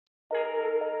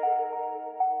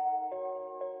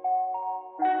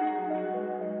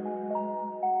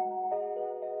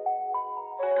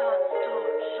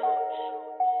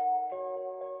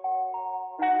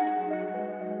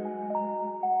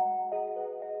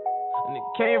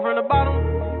Came from the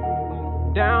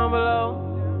bottom, down below.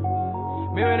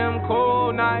 Remember them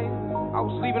cold nights, I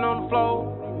was sleeping on the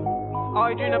floor.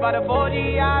 Always dreamed about the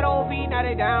 4G, I don't feed, now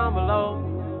they down below.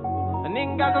 A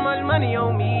nigga got so much money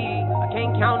on me, I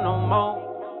can't count no more.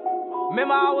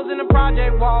 Remember I was in the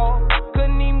project wall,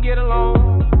 couldn't even get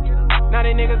along. Now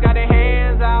they niggas got their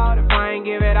hands out, if I ain't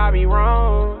give it, I be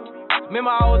wrong.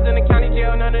 Remember I was in the county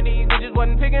jail, none of these bitches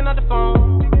wasn't picking up the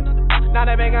phone. Now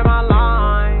they making my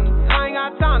line, I ain't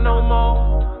got time no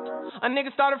more. A nigga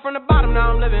started from the bottom,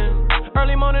 now I'm living.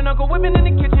 Early morning, Uncle whipping in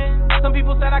the kitchen. Some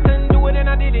people said I couldn't do it and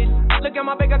I did it. Look at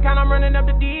my bank account, I'm running up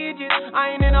the digits.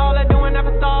 I ain't in all that doing that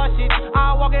facade shit.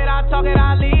 I walk it, I talk it,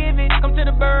 I live it. Come to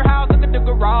the birdhouse, look at the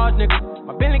garage, nigga.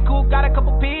 My Bentley coupe got a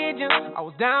couple pigeons. I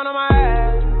was down on my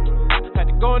ass, had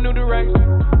to go a new direction.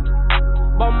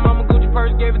 Bought my mama Gucci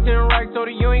purse, gave her 10 racks, told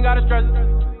her you ain't gotta stress it.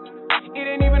 It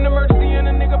ain't even an emergency and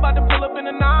a nigga about to pull up in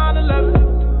a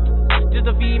 911 just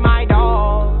to feed my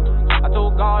dog. I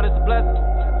told God it's a blessing.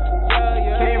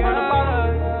 Came from the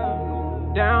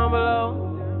bottom, down below.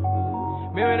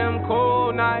 Remember them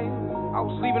cold nights, I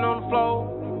was sleeping on the floor.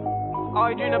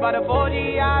 Always dreamed about the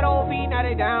 4G, I don't feed, now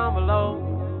they down below.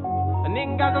 A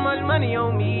nigga got so much money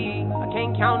on me, I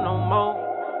can't count no more.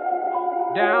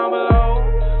 Down below,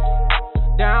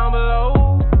 down below,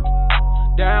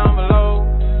 down below,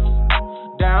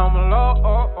 down below,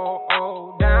 oh, oh,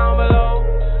 oh, down below,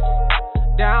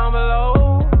 down below.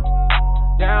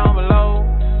 Down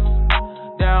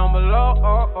below,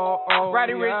 oh, oh, oh.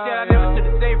 Ratty rich shit, I never took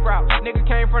the safe route. Nigga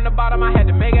came from the bottom, I had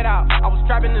to make it out. I was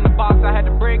trapping in the box, I had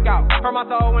to break out. Hurt my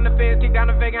soul when the feds kicked down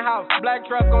the vacant house. Black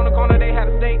truck on the corner, they had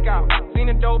a stakeout. Seen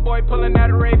a dope boy pulling that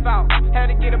rafe out.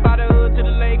 Had to get about the hood to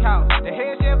the lake house. The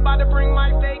head chef about to bring my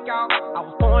steak out. I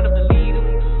was pouring up the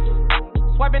leaders,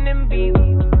 swiping them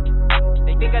visas.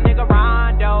 They think a nigga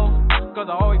Rondo, cause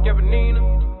I always kept a Nina.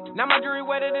 Now my jewelry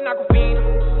wetter than Aquafina.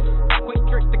 Quick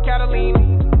trick to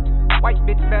Catalina. White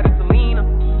bitch better Selena.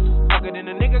 Fuck it, and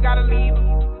a nigga gotta leave her.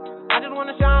 I just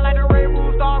wanna shine like the Red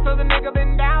Room star, cause a nigga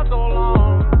been down so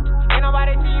long. Ain't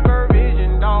nobody cheaper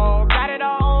vision, dog. Got it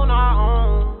all on our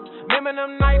own. Remember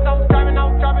them nights I was driving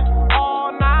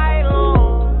all night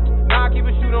long. Now I keep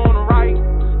a shooter on the right,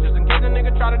 just in case a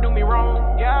nigga try to do me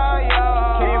wrong. Yeah,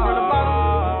 yeah. Came from the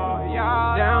bottom,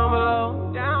 yeah. Down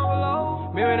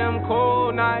below. Remember them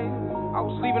cold nights, I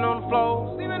was sleeping on the floor.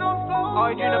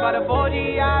 Always dreamed about the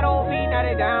 4G, I don't feed, now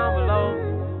they down below.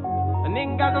 A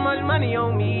nigga got so much money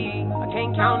on me, I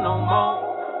can't count no more.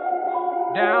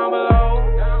 Down below,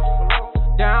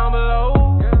 down below,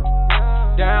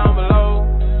 down below,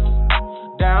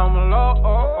 down below,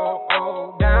 oh, oh,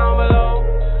 oh, down below,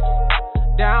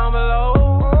 down below,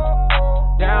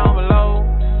 down below,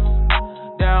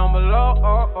 down below,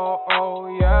 oh, oh, oh,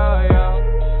 yeah, yeah.